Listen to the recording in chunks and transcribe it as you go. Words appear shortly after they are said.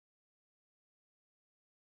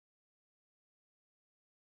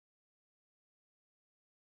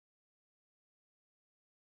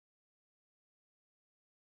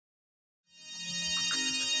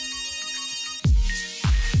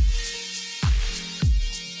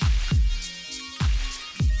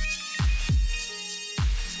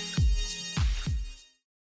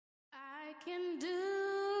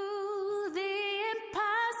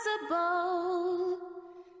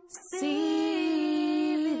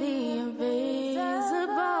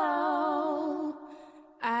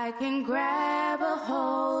I can grab a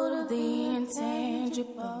hold of the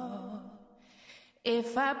intangible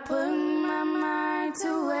if I put my mind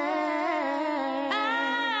to it.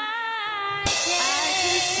 I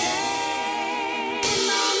can stand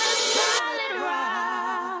on a solid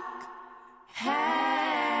rock,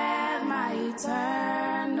 have my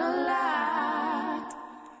eternal light.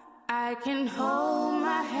 I can hold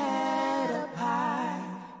my head up high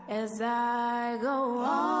as I go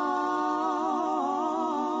on.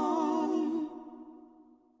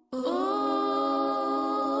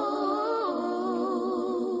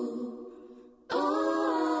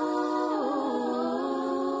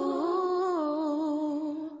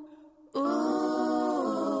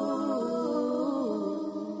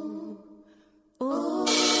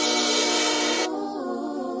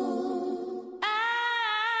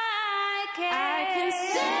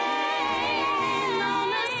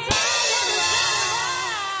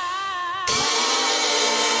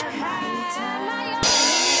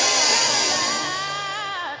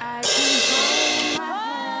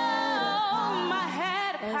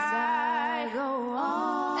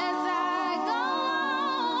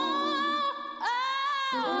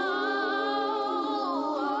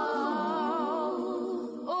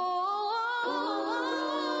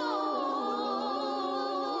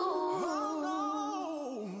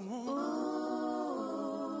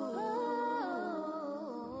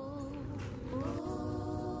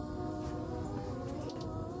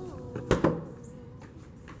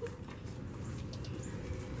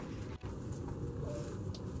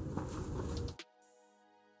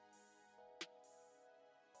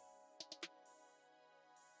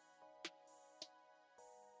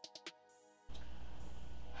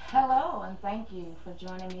 Hello, and thank you for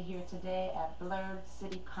joining me here today at Blurred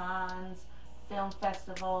City Con's Film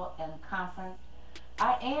Festival and Conference.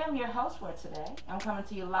 I am your host for today. I'm coming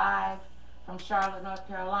to you live from Charlotte, North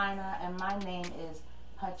Carolina, and my name is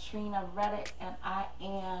Patrina Reddick, and I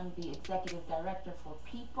am the Executive Director for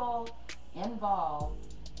People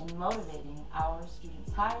Involved in Motivating Our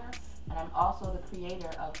Students Higher, and I'm also the creator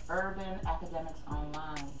of Urban Academics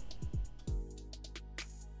Online.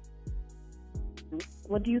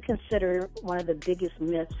 What do you consider one of the biggest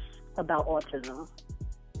myths about autism?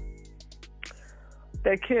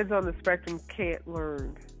 That kids on the spectrum can't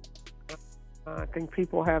learn. I think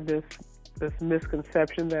people have this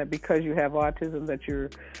misconception that because you have autism that you're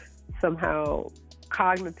somehow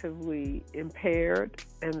cognitively impaired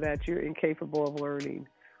and that you're incapable of learning.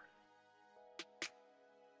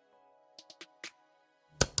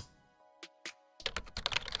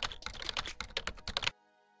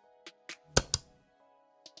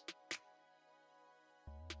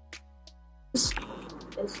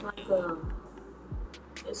 It's like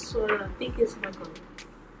it's sort of, I think it's like a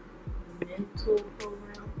mental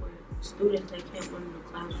program where students that can't learn in the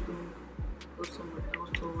classroom go somewhere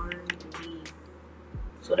else to learn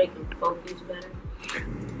so they can focus better.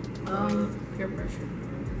 Peer pressure.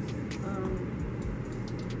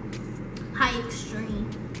 High extreme.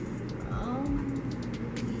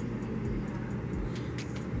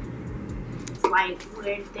 It's like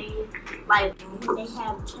where they, like when they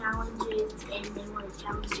have challenges and they want to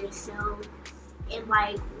challenge themselves, and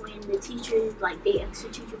like when the teacher, like they ask the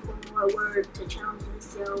teacher for more work to challenge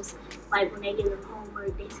themselves, like when they give them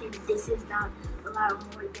homework, they say this is not a lot of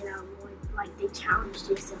homework that I want. Like they challenge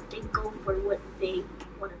themselves, they go for what they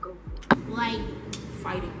want to go for. Like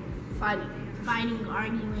fighting,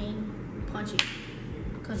 arguing, punching,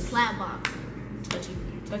 slap box,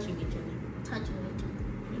 touching each other.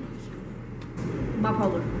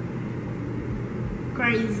 Bipolar.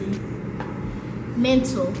 Crazy.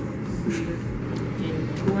 Mental.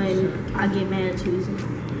 When I get mad too easy.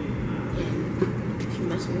 And she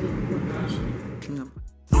messes with me. No.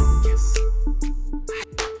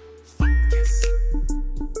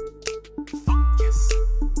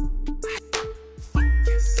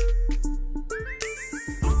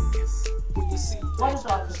 What is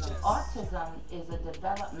autism? Autism is a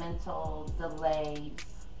developmental delay.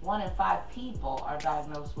 1 in 5 people are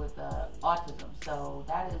diagnosed with autism, so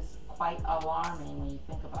that is quite alarming when you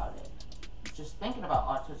think about it. Just thinking about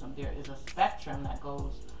autism, there is a spectrum that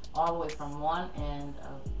goes all the way from one end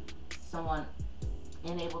of someone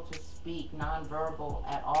unable to speak, nonverbal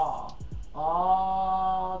at all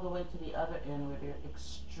the way to the other end where they're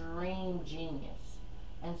extreme genius.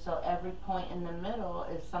 And so every point in the middle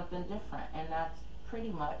is something different, and that's pretty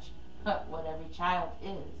much what every child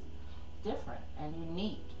is. Different and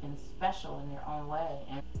unique and special in their own way.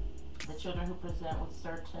 And the children who present with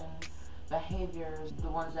certain behaviors, the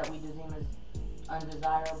ones that we deem as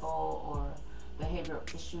undesirable or behavioral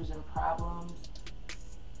issues and problems,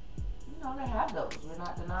 they have those. We're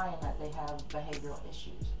not denying that they have behavioral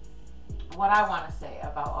issues. What I want to say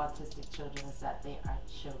about autistic children is that they are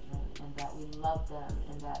children, and that we love them,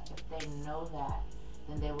 and that if they know that,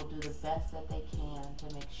 then they will do the best that they can to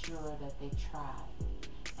make sure that they try.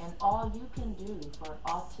 And all you can do for an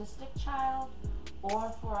autistic child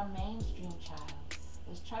or for a mainstream child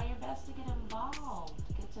is try your best to get involved,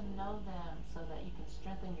 to get to know them so that you can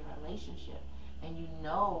strengthen your relationship and you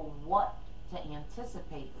know what to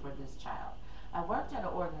anticipate for this child. I worked at an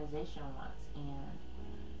organization once, and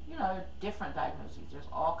there are different diagnoses. There's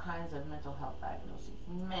all kinds of mental health diagnoses.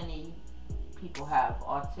 Many people have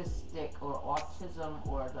autistic or autism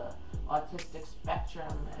or the autistic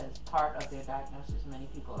spectrum as part of their diagnosis. Many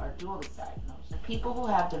people are dually diagnosed. The people who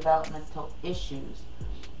have developmental issues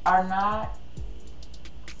are not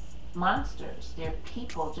monsters. They're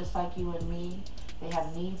people just like you and me. They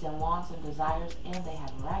have needs and wants and desires, and they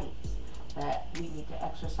have rights that we need to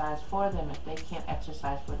exercise for them if they can't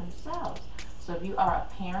exercise for themselves. So if you are a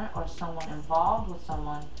parent or someone involved with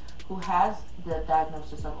someone who has the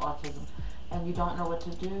diagnosis of autism and you don't know what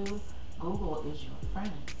to do, Google is your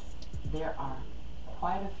friend. There are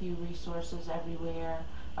quite a few resources everywhere.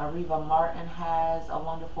 Ariva Martin has a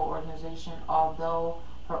wonderful organization. Although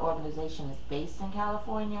her organization is based in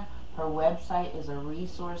California, her website is a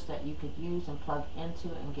resource that you could use and plug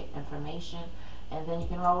into and get information. And then you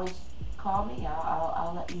can always call me.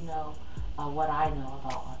 I'll let you know what I know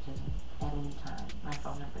about autism at any time. My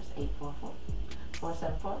phone number is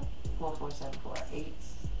 844-474-4474.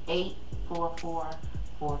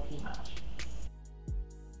 844-4PMOSH.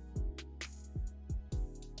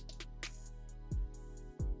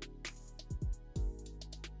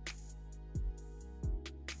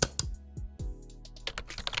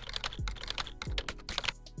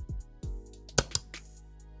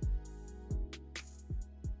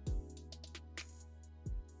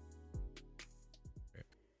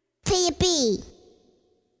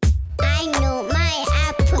 I know my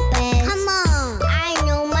alphabet. Come on. I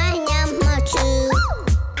know my number too.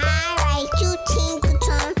 I like to think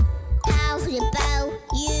how about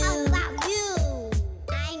you. How about you?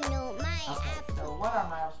 I know my alphabet. So what are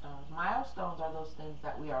milestones? Milestones are those things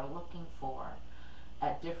that we are looking for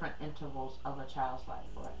at different intervals of a child's life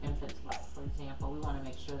or an infant's life. For example, we want to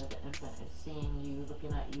make sure that the infant is seeing you,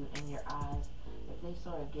 looking at you in your eyes. If they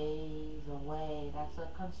sort of gaze away, that's a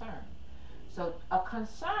concern. So a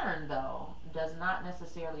concern, though, does not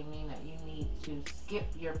necessarily mean that you need to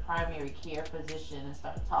skip your primary care physician and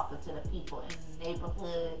start talking to the people in the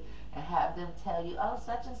neighborhood and have them tell you, oh,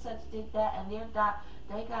 such and such did that, and they're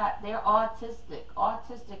autistic.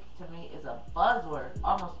 Autistic to me is a buzzword.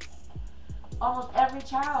 Almost every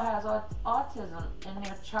child has autism in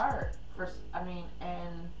their chart.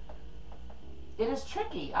 And it is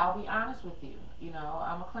tricky. I'll be honest with you.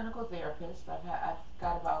 I'm a clinical therapist. I've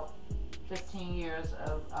got about 15 years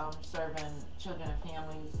of serving children and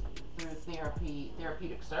families through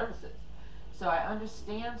therapeutic services. So I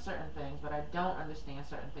understand certain things, but I don't understand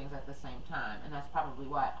certain things at the same time. And that's probably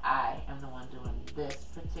why I am the one doing this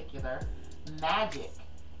particular magic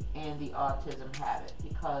in the autism habit,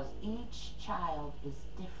 because each child is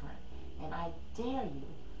different. And I dare you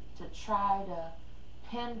to try to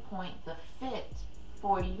pinpoint the fit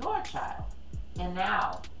for your child. And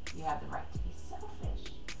now you have the right to be selfish.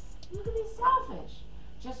 You can be selfish.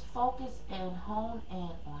 Just focus and hone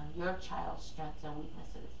in on your child's strengths and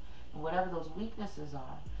weaknesses. And whatever those weaknesses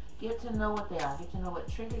are, get to know what they are. Get to know what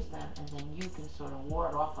triggers them. And then you can sort of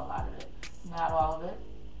ward off a lot of it. Not all of it.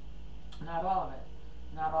 Not all of it.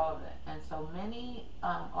 Not all of it. And so many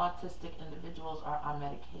autistic individuals are on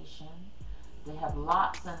medication. They have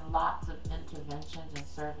lots and lots of interventions and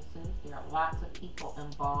services. There are lots of people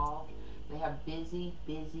involved. They have busy,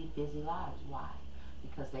 busy, busy lives. Why?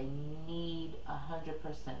 Because they need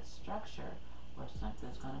 100% structure or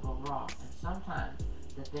something's going to go wrong. And sometimes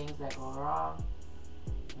the things that go wrong,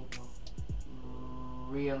 they go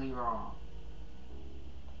really wrong.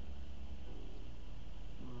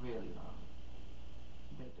 Really wrong.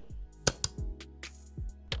 They do.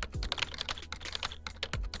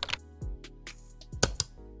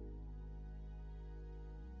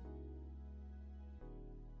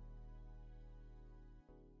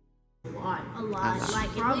 A lot.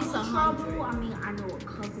 Like at least 100. I mean, I know a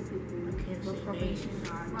couple people who what professions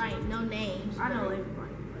are. Right, no names. I know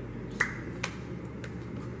everybody.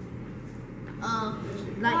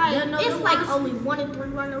 It's like only 1 in 3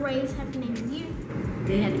 runaways happening a year.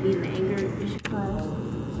 They had to be in the anger issue class,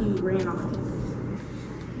 so you ran off campus.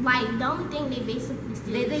 Like the only thing they basically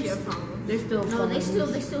steal is your phone. They're still they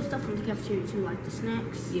steal stuff from the cafeteria too, like the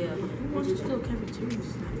snacks. Yeah, who wants to steal cafeteria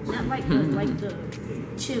snacks? Not like the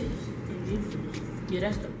chips. Yeah,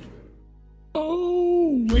 that's the.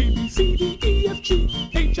 Oh, A, B, C, D, E, F, G,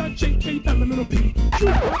 H, I, J, K, L, M, N, O, P.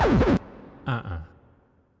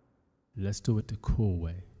 Let's do it the cool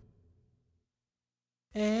way.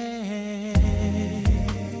 Okay,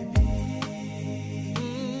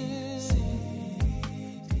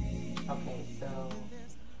 so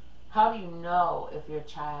how do you know if your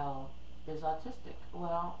child is autistic?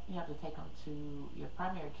 Well, you have to take them to your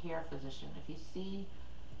primary care physician. If you see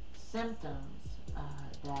symptoms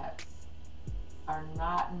that are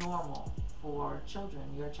not normal for children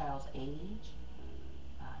your child's age,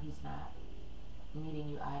 he's not meeting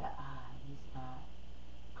you eye to eye, he's not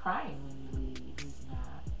crying when you leave, he's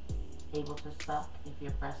not able to suck if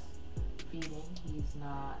you're breastfeeding, he's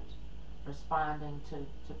not responding to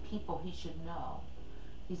people he should know,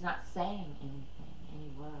 he's not saying anything, any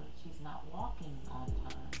words, he's not walking on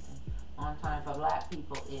time. And on time for black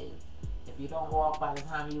people is, if you don't walk by the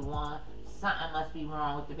time you want, something must be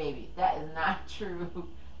wrong with the baby. That is not true.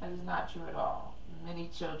 That is not true at all.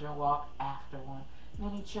 Many children walk after one.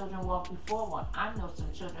 Many children walk before one. I know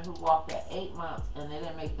some children who walked at 8 months and they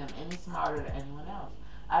didn't make them any smarter than anyone else.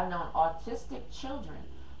 I've known autistic children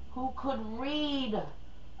who could read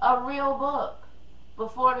a real book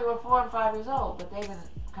before they were 4 and 5 years old, but they didn't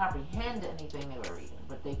comprehend anything they were reading,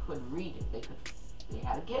 but they could read it. They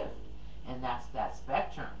had a gift. And that's that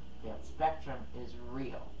spectrum. That spectrum is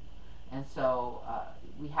real. And so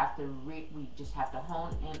we just have to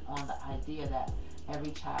hone in on the idea that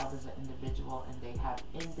every child is an individual and they have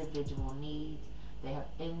individual needs, they have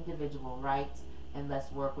individual rights, and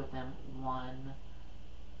let's work with them one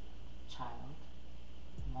child,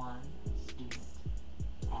 one student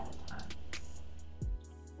at a time.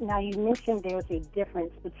 Now, you mentioned there's a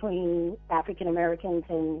difference between African Americans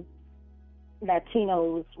and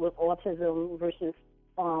Latinos with autism versus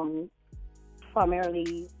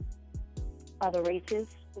primarily other races.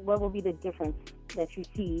 What will be the difference that you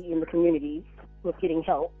see in the communities with getting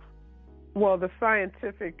help? Well, the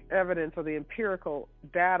scientific evidence or the empirical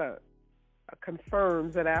data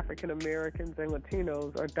confirms that African Americans and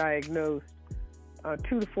Latinos are diagnosed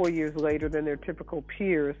 2 to 4 years later than their typical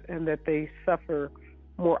peers, and that they suffer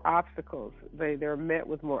more obstacles. They're met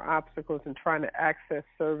with more obstacles in trying to access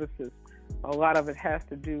services. A lot of it has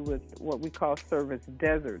to do with what we call service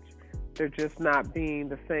deserts. They're just not being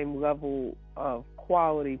the same level of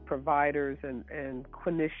quality providers and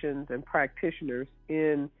clinicians and practitioners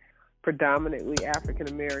in predominantly African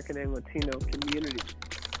American and Latino communities.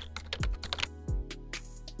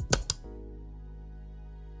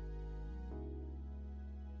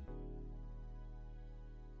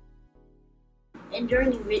 And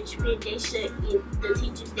during enrichment, the teachers should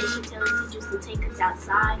tell the teachers to take us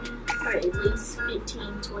outside for at least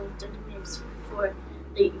 15, 20, 30 minutes for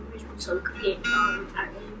the enrichment so we could get our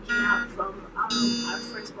energy out from our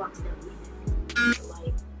first blocks that we had.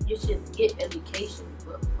 Like, you should get education,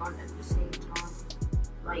 but fun at the same time.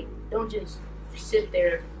 Like, don't just sit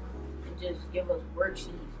there and just give us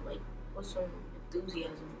worksheets. Like, put some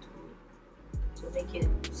enthusiasm into it so they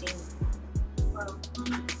can see. Well,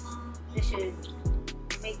 they should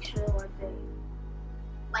make sure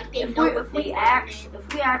if we ask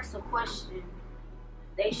a question,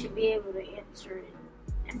 they should be able to answer it,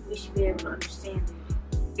 and we should be able to understand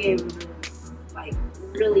it. Be able to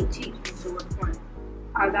really teach me to what point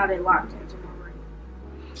I got it locked into my brain.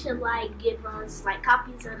 Should give us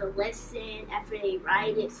copies of the lesson after they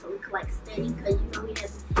write it so we could study, because we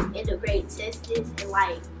have integrated tests and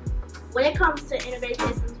when it comes to integrated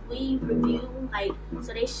tests we review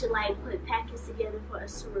so they should put packets together for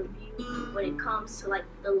us to review when it comes to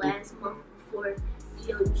the last month before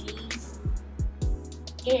EOGs,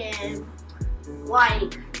 and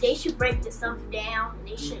they should break the stuff down.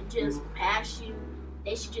 They shouldn't just pass you.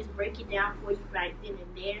 They should just break it down for you right then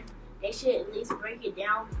and there. They should at least break it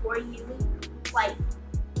down for you. I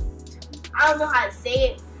don't know how to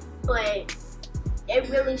say it, but they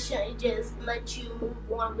really shouldn't just let you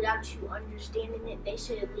move on without you understanding it. They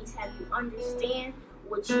should at least have you understand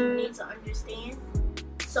what you need to understand.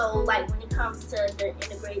 So when it comes to the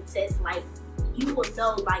integrated test, you will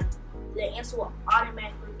know the answer will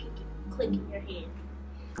automatically click in your head.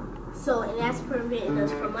 So, and that's preventing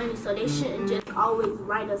us from learning. So they shouldn't just always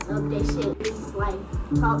write us up. They should at least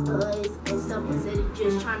talk to us and stuff instead of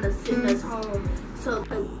just trying to send us home. So,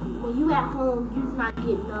 because when you at home, you're not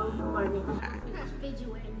getting no learning.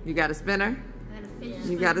 You got a spinner?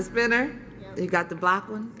 You got a spinner? Yeah. You got the block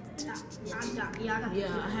one?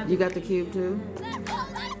 Yeah. You got the cube too? Let's go. I'm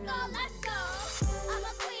a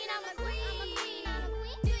queen.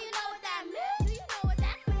 Do you know what that means?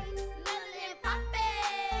 Melanin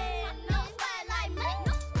poppin'. No sweat like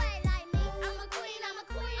me.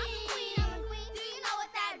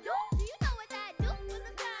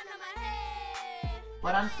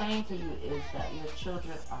 What I'm saying to you is that your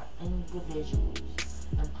children are individuals,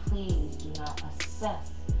 and please do not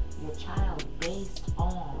assess your child based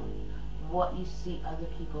on what you see other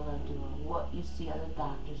people are doing, what you see other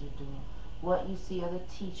doctors are doing, what you see other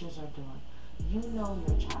teachers are doing. You know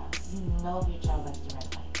your child. You know if your child likes to ride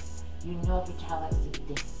bikes. You know if your child likes to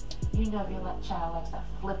dance. You know if your child likes to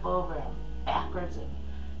flip over and backwards and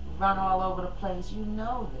run all over the place. You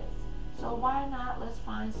know this. So why not let's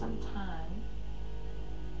find some time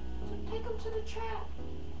to take them to the track.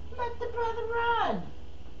 Let the brother run.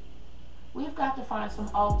 We've got to find some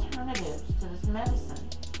alternatives to this medicine.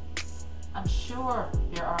 I'm sure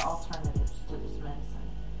there are alternatives to this medicine.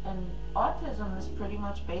 And autism is pretty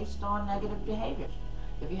much based on negative behaviors.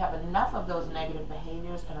 If you have enough of those negative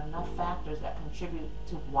behaviors and enough factors that contribute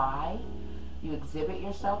to why you exhibit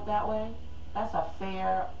yourself that way, that's a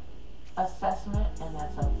fair assessment and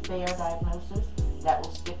that's a fair diagnosis that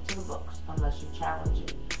will stick to the books unless you challenge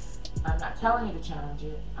it. I'm not telling you to challenge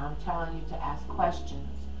it. I'm telling you to ask questions,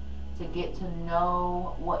 to get to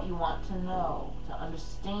know what you want to know, to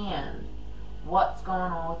understand what's going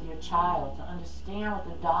on with your child, to understand what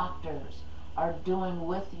the doctors are doing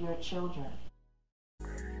with your children.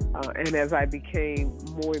 And as I became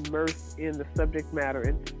more immersed in the subject matter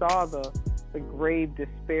and saw the grave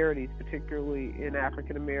disparities, particularly in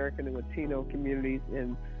African American and Latino communities,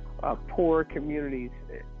 in poor communities,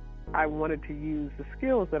 I wanted to use the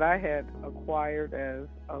skills that I had acquired as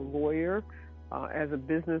a lawyer, as a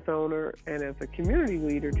business owner, and as a community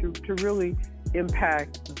leader to really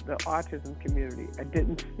impact the autism community. I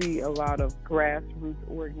didn't see a lot of grassroots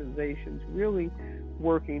organizations really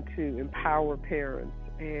working to empower parents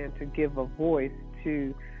and to give a voice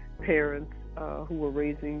to parents who were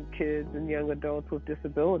raising kids and young adults with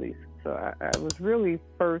disabilities. So I was really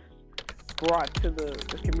first brought to the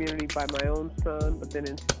community by my own son, but then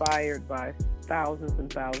inspired by thousands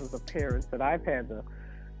and thousands of parents that I've had the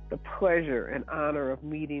pleasure and honor of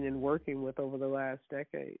meeting and working with over the last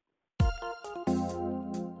decade.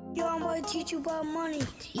 Yo, I'm going to teach you about money.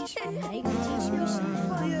 Teach you? How you going to teach me something?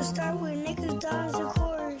 Well, you'll start with nickels, dimes, and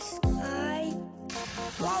quarters. Alright?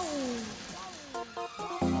 Whoa!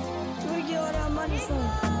 Where you get all that money from?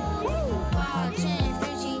 5, 10,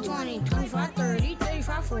 15, 20, 25, 30,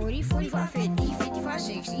 35, 40, 45, 50, 55,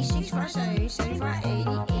 60, 65, 70, 75, 80,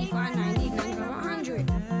 85, 90, 95,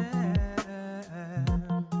 100.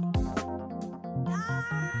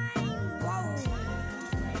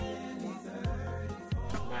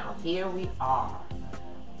 Here we are.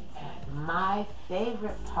 My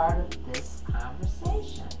favorite part of this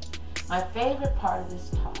conversation, my favorite part of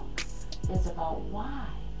this talk is about why.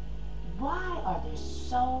 Why are there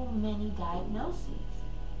so many diagnoses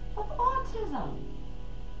of autism?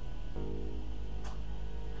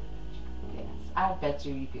 Yes, I bet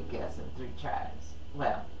you could guess in 3 tries.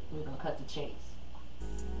 Well, we're going to cut the chase.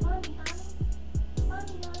 Money, honey.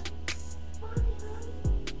 Money, honey. Money,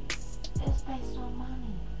 honey. It's based on money.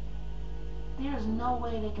 There's no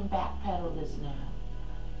way they can backpedal this now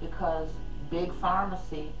because big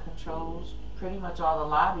pharmacy controls pretty much all the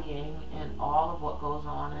lobbying and all of what goes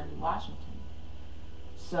on in Washington.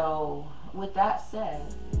 So with that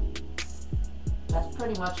said, that's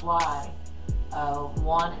pretty much why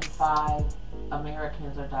 1 in 5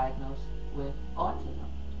 Americans are diagnosed with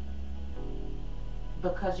autism,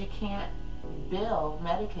 because you can't bill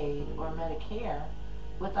Medicaid or Medicare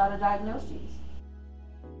without a diagnosis.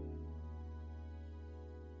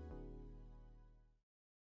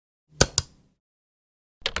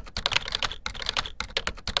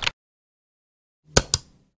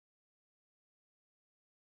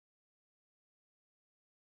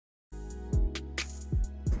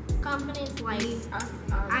 Confidence, like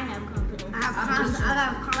I have confidence. I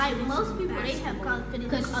have confidence. Like most people, they have confidence.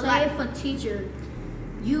 Because say if a teacher,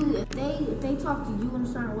 if they talk to you in a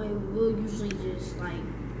certain way, we'll usually just like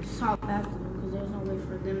talk back to them because there's no way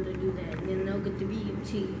for them to do that. And then they'll get the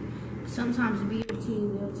BMT. Sometimes the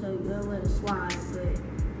BMT they'll let it slide,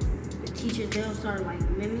 but the teachers they'll start like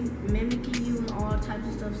mimicking you and all types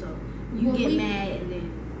of stuff. So you get mad and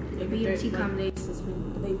then. The BMT combinations,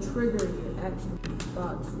 they trigger your action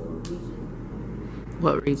thoughts for a reason.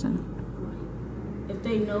 What reason? Like, if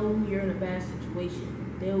they know you're in a bad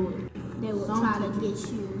situation, they will try to get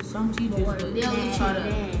you. Some teachers will try to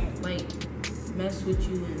like mess with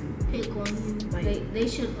you and pick on you. Like they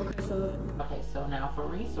should. Okay, so now for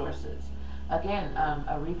resources. Again,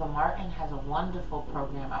 Ariva Martin has a wonderful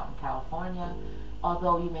program out in California.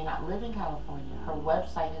 Although you may not live in California, her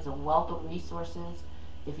website has a wealth of resources.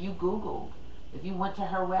 If you went to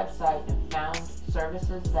her website and found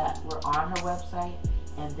services that were on her website,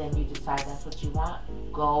 and then you decide that's what you want,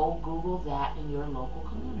 go Google that in your local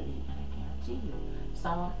community, and I guarantee you,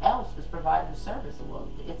 someone else is providing the service. Well,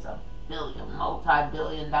 it's a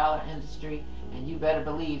multi-billion-dollar industry, and you better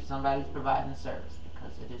believe somebody's providing the service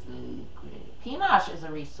because it is lucrative. PMOSH is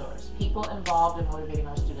a resource. People involved in motivating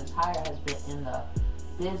our students higher has been in the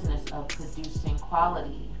business of producing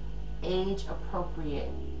quality,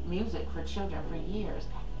 age-appropriate music for children for years.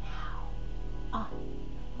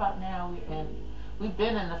 And now, we've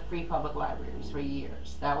been in the free public libraries for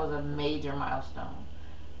years. That was a major milestone.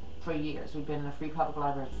 For years, we've been in the free public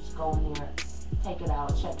libraries. Just go in there, take it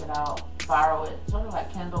out, check it out, borrow it, sort of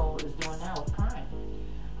like Kindle is doing now with Prime.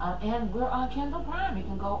 And we're on Kindle Prime. You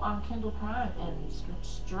can go on Kindle Prime and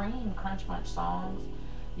stream Crunch Bunch songs.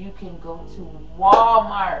 You can go to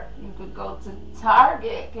Walmart. You could go to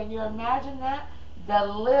Target. Can you imagine that? The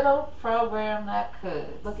little program that could.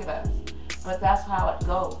 Look at us. But that's how it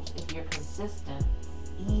goes. If you're consistent,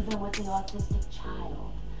 even with the autistic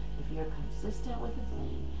child, if you're consistent with a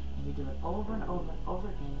thing, and you do it over and over and over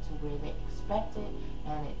again to where they expect it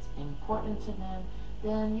and it's important to them,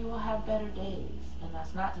 then you will have better days. And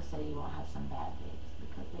that's not to say you won't have some bad days,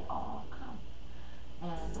 because they all come.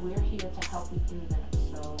 And we're here to help you through them.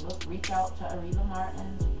 So look, reach out to Ariva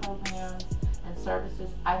Martin's programs and services.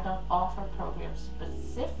 I don't offer programs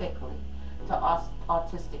specifically to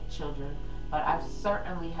autistic children, but I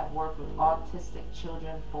certainly have worked with autistic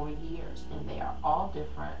children for years, and they are all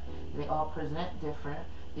different. They all present different.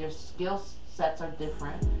 Their skill sets are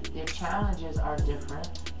different. Their challenges are different.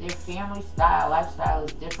 Their family lifestyle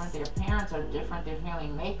is different. Their parents are different. Their family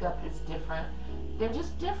makeup is different. They're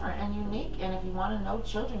just different and unique, and if you want to know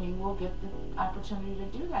children, you will get the opportunity to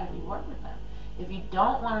do that if you work with them. If you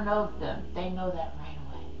don't want to know them, they know that right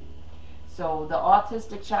away. So the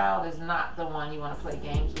autistic child is not the one you want to play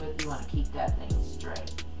games with. You want to keep that thing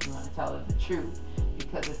straight. You want to tell them the truth,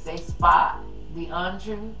 because if they spot the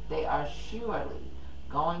untruth, they are surely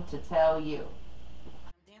going to tell you.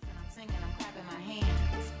 I'm dancing, I'm singing, I'm clapping my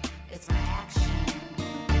hands. It's my action.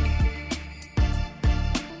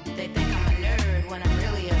 They think I'm a nerd when I'm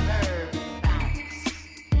really a verb. Bounce.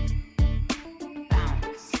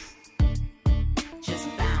 Bounce.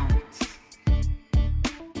 Just bounce.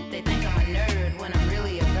 They think I'm a nerd when I'm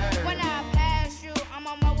really a verb. When I pass you, I'm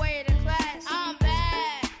on my way to class. I'm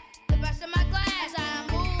bad, the best of my class. I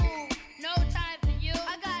move, no time for you.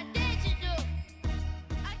 I got things to do.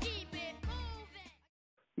 I keep it moving.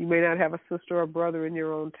 You may not have a sister or brother in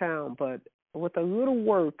your own town, but with a little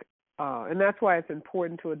work, and that's why it's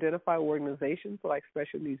important to identify organizations like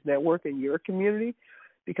Special Needs Network in your community,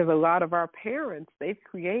 because a lot of our parents, they've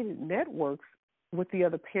created networks with the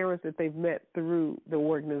other parents that they've met through the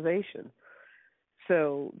organization.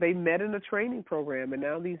 So they met in a training program, and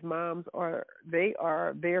now these moms are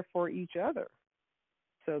there for each other.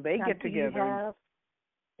 So they now, get together.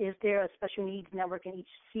 Is there a Special Needs Network in each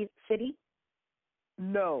city?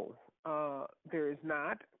 No, there is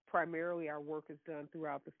not. Primarily, our work is done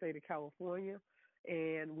throughout the state of California,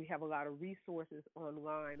 and we have a lot of resources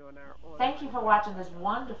online on our online. Thank you for watching this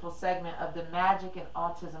wonderful segment of The Magic in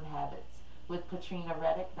Autism Habits with Patrina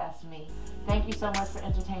Reddick. That's me. Thank you so much for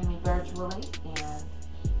entertaining me virtually, and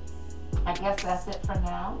I guess that's it for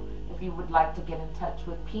now. If you would like to get in touch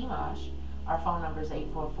with PMOSH, our phone number is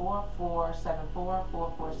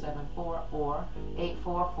 844-474-4474 or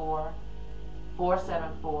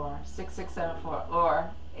 844-474-6674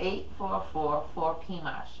 or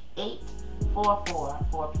 844-4PMOSH.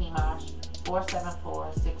 844-4PMOSH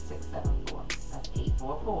 474-6674. That's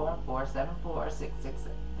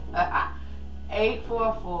 844-474-6674.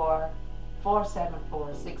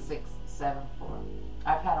 844-474-6674.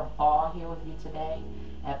 I've had a ball here with you today.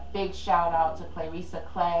 A big shout out to Clarissa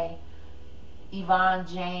Clay, Yvonne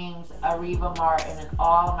James, Ariva Martin, and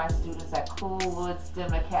all of my students at Coolwood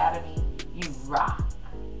STEM Academy. You rock.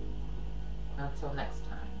 Until next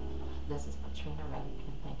time, this is Patrina Reddick,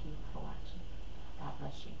 and thank you for watching. God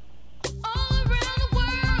bless you. All around